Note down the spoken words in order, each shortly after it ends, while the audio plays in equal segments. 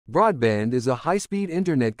Broadband is a high-speed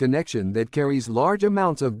internet connection that carries large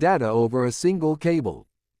amounts of data over a single cable.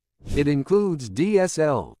 It includes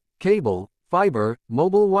DSL, cable, fiber,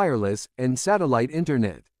 mobile wireless, and satellite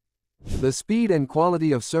internet. The speed and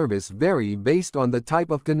quality of service vary based on the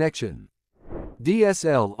type of connection.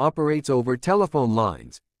 DSL operates over telephone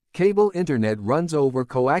lines, cable internet runs over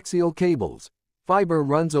coaxial cables, fiber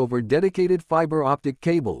runs over dedicated fiber optic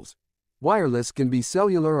cables, wireless can be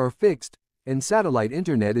cellular or fixed, and satellite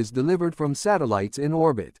internet is delivered from satellites in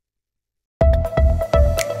orbit.